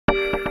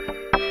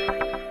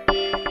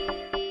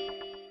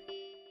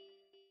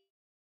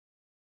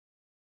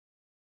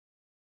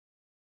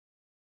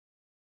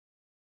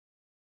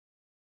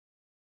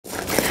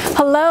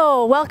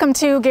Hello, welcome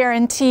to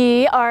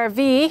Guaranty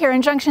RV here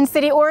in Junction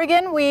City,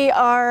 Oregon. We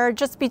are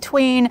just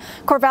between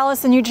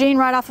Corvallis and Eugene,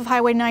 right off of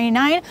Highway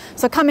 99.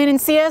 So come in and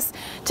see us.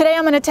 Today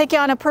I'm going to take you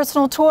on a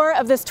personal tour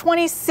of this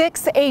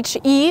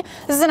 26HE.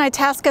 This is an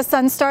Itasca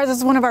Sunstar. This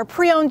is one of our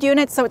pre-owned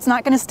units, so it's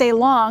not going to stay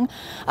long.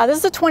 This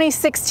is a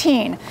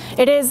 2016.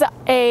 It is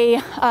a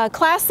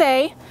Class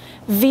A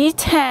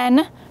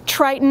V10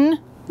 Triton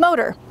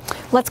motor.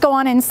 Let's go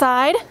on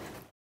inside.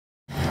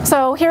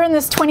 So here in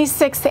this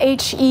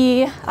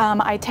 26HE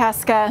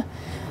Itasca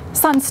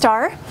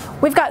Sunstar,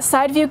 we've got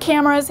side view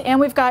cameras and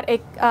we've got a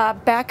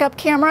backup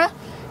camera.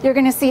 You're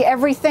going to see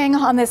everything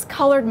on this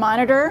colored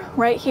monitor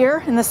right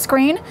here in the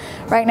screen.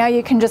 Right now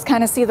you can just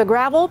kind of see the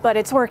gravel, but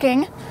it's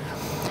working.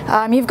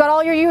 You've got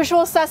all your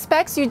usual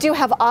suspects. You do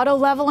have auto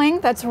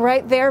leveling. That's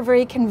right there,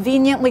 very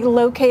conveniently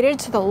located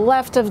to the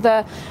left of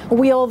the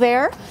wheel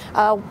there.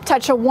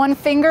 Touch of one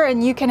finger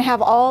and you can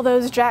have all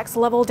those jacks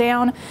level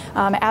down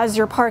as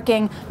you're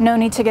parking. No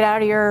need to get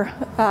out of your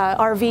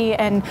RV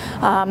and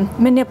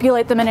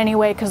manipulate them in any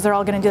way, because they're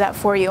all going to do that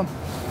for you.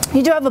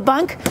 You do have a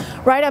bunk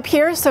right up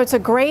here, so it's a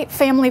great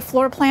family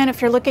floor plan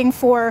if you're looking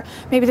for,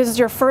 maybe this is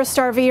your first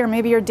RV or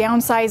maybe you're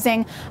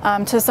downsizing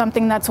to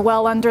something that's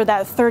well under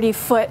that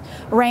 30-foot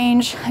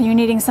range. You're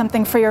needing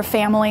something for your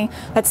family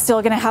that's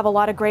still going to have a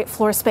lot of great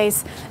floor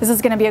space. This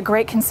is going to be a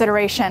great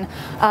consideration.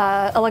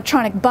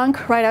 Electronic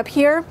bunk right up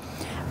here.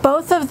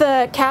 Both of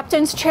the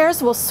captain's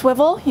chairs will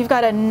swivel. You've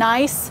got a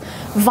nice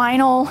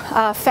vinyl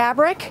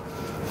fabric.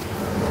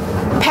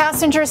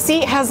 Passenger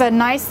seat has a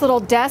nice little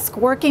desk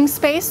working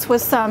space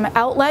with some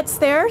outlets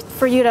there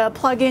for you to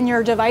plug in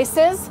your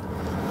devices.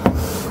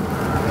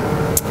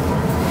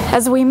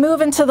 As we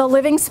move into the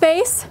living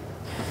space,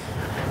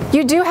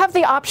 you do have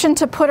the option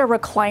to put a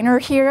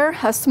recliner here.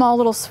 A small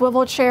little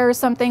swivel chair or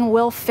something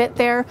will fit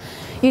there.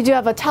 You do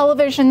have a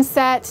television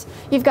set.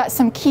 You've got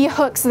some key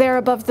hooks there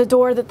above the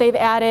door that they've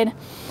added.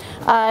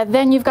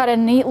 Then you've got a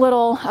neat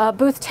little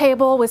booth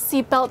table with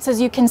seat belts,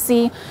 as you can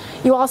see.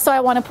 You also, I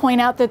want to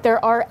point out that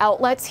there are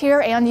outlets here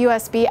and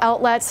USB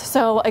outlets.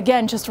 So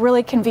again, just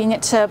really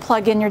convenient to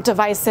plug in your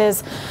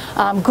devices.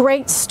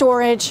 Great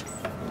storage.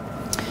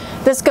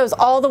 This goes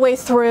all the way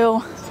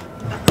through.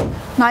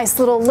 Nice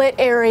little lit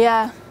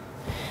area.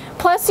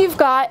 Plus you've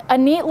got a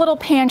neat little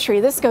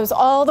pantry. This goes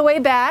all the way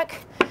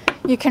back.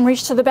 You can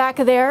reach to the back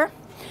of there.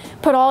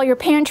 Put all your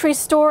pantry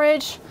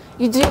storage.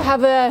 You do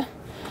have a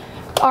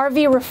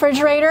RV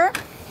refrigerator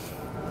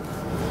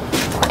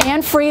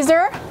and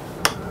freezer.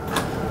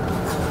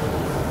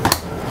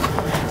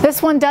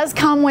 This one does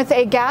come with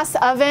a gas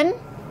oven,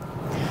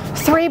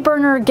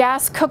 3-burner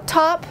gas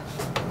cooktop,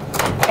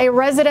 a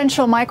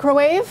residential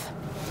microwave,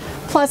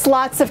 plus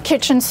lots of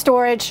kitchen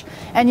storage,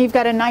 and you've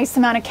got a nice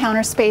amount of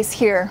counter space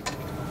here.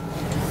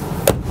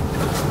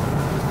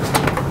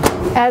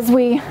 As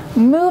we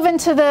move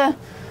into the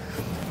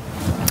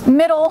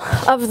middle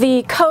of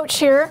the coach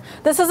here,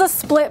 this is a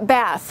split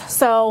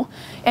bath,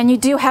 and you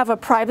do have a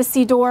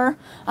privacy door,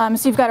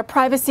 so you've got a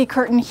privacy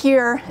curtain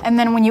here, and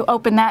then when you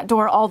open that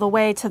door all the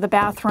way to the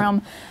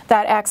bathroom,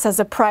 that acts as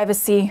a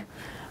privacy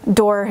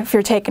door if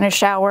you're taking a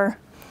shower.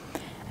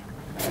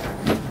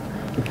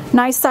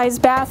 Nice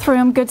sized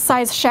bathroom, good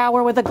sized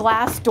shower with a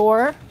glass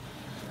door,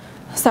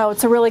 so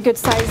it's a really good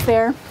size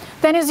there.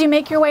 Then as you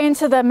make your way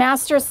into the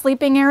master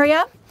sleeping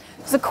area,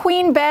 there's a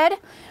queen bed,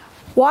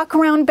 walk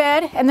around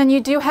bed, and then you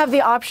do have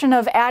the option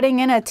of adding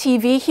in a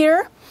TV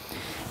here.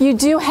 You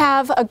do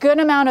have a good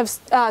amount of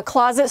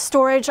closet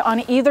storage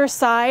on either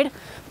side,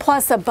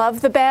 plus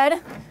above the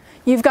bed.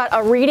 You've got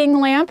a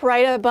reading lamp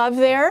right above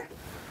there.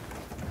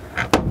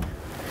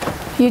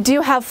 You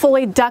do have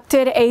fully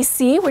ducted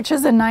AC, which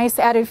is a nice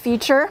added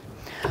feature.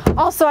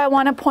 Also, I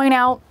want to point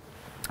out,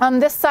 on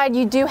this side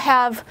you do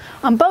have,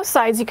 on both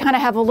sides, you kind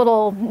of have a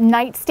little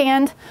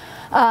nightstand.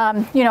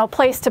 You know,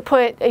 place to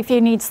put if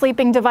you need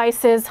sleeping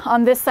devices.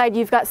 On this side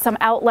you've got some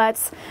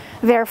outlets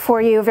there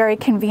for you, very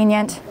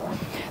convenient.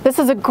 This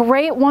is a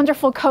great,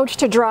 wonderful coach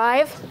to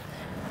drive.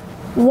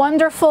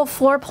 Wonderful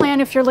floor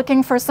plan if you're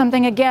looking for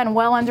something, again,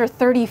 well under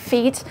 30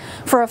 feet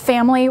for a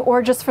family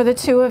or just for the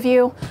two of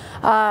you.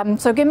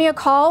 So give me a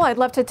call. I'd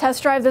love to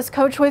test drive this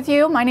coach with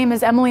you. My name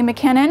is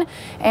Emilie.McKennon,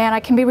 and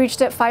I can be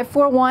reached at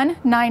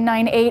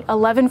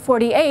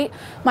 541-998-1148.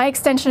 My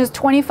extension is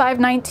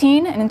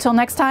 2519, and until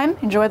next time,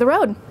 enjoy the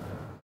road.